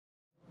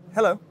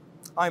Hello,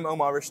 I'm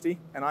Omar Rushdie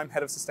and I'm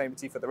Head of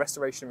Sustainability for the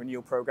Restoration and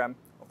Renewal Programme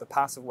of the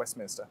Palace of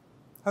Westminster,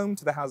 home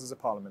to the Houses of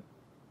Parliament.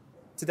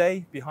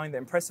 Today, behind the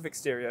impressive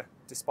exterior,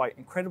 despite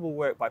incredible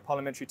work by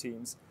parliamentary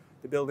teams,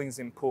 the building is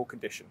in poor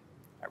condition,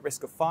 at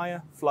risk of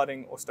fire,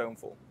 flooding or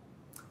stonefall.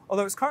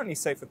 Although it's currently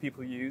safe for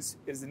people to use,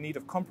 it is in need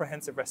of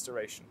comprehensive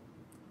restoration.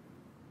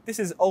 This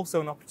is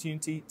also an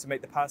opportunity to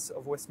make the Palace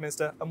of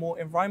Westminster a more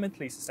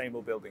environmentally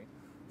sustainable building,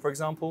 for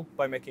example,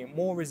 by making it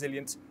more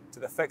resilient to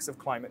the effects of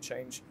climate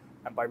change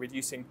and by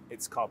reducing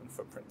its carbon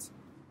footprint.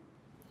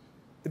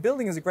 The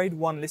building is a Grade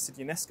 1 listed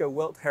UNESCO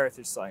World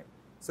Heritage Site,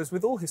 so as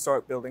with all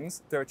historic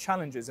buildings, there are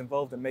challenges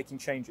involved in making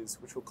changes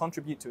which will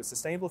contribute to a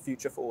sustainable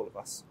future for all of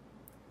us.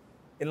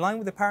 In line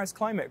with the Paris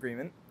Climate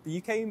Agreement, the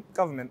UK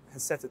government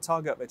has set a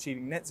target of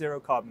achieving net zero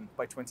carbon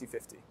by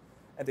 2050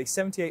 and a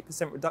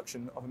 78%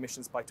 reduction of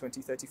emissions by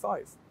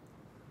 2035.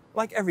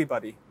 Like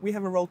everybody, we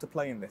have a role to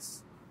play in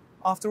this.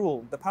 After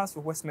all, the Palace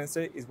of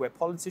Westminster is where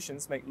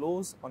politicians make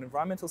laws on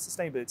environmental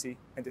sustainability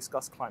and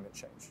discuss climate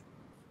change.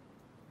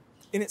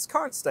 In its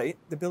current state,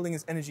 the building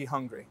is energy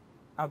hungry.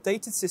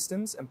 Outdated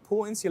systems and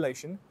poor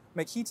insulation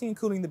make heating and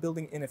cooling the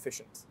building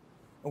inefficient.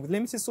 And with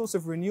limited source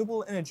of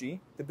renewable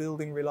energy, the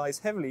building relies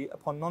heavily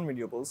upon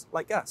non-renewables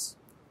like gas.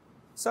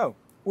 So,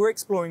 we're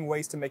exploring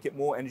ways to make it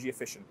more energy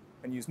efficient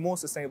and use more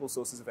sustainable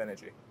sources of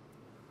energy.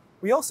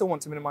 We also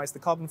want to minimize the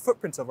carbon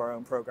footprint of our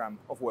own program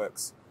of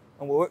works,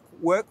 and we'll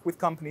work with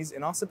companies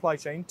in our supply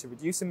chain to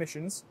reduce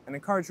emissions and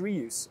encourage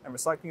reuse and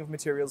recycling of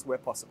materials where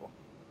possible.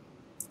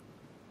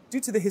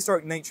 Due to the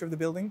historic nature of the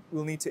building,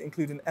 we'll need to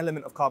include an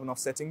element of carbon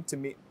offsetting to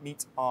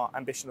meet our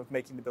ambition of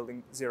making the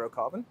building zero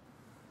carbon.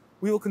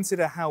 We will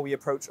consider how we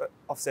approach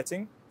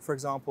offsetting, for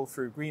example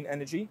through green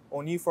energy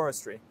or new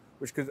forestry,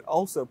 which could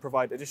also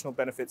provide additional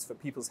benefits for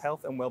people's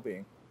health and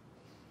well-being.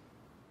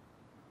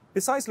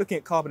 Besides looking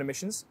at carbon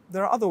emissions,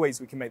 there are other ways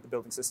we can make the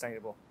building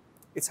sustainable.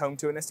 It's home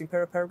to a nesting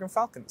pair of peregrine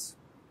falcons.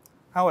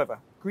 However,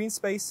 green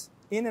space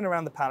in and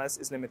around the palace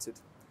is limited.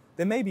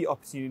 There may be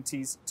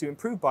opportunities to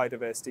improve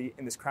biodiversity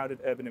in this crowded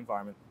urban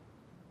environment.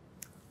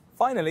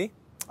 Finally,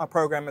 our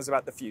programme is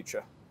about the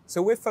future.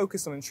 So we're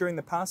focused on ensuring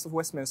the Palace of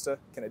Westminster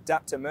can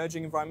adapt to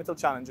emerging environmental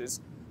challenges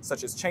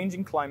such as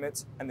changing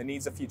climate and the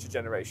needs of future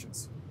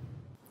generations.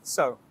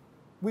 So,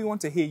 we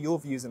want to hear your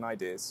views and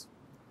ideas.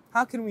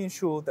 How can we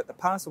ensure that the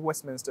Palace of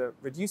Westminster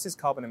reduces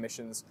carbon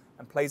emissions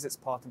and plays its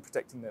part in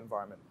protecting the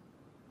environment?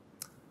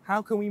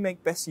 How can we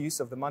make best use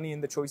of the money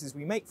and the choices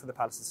we make for the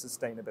Palace's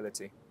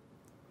sustainability?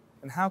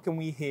 And how can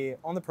we here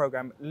on the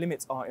programme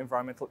limit our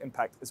environmental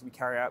impact as we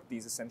carry out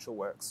these essential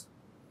works?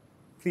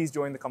 Please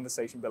join the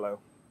conversation below.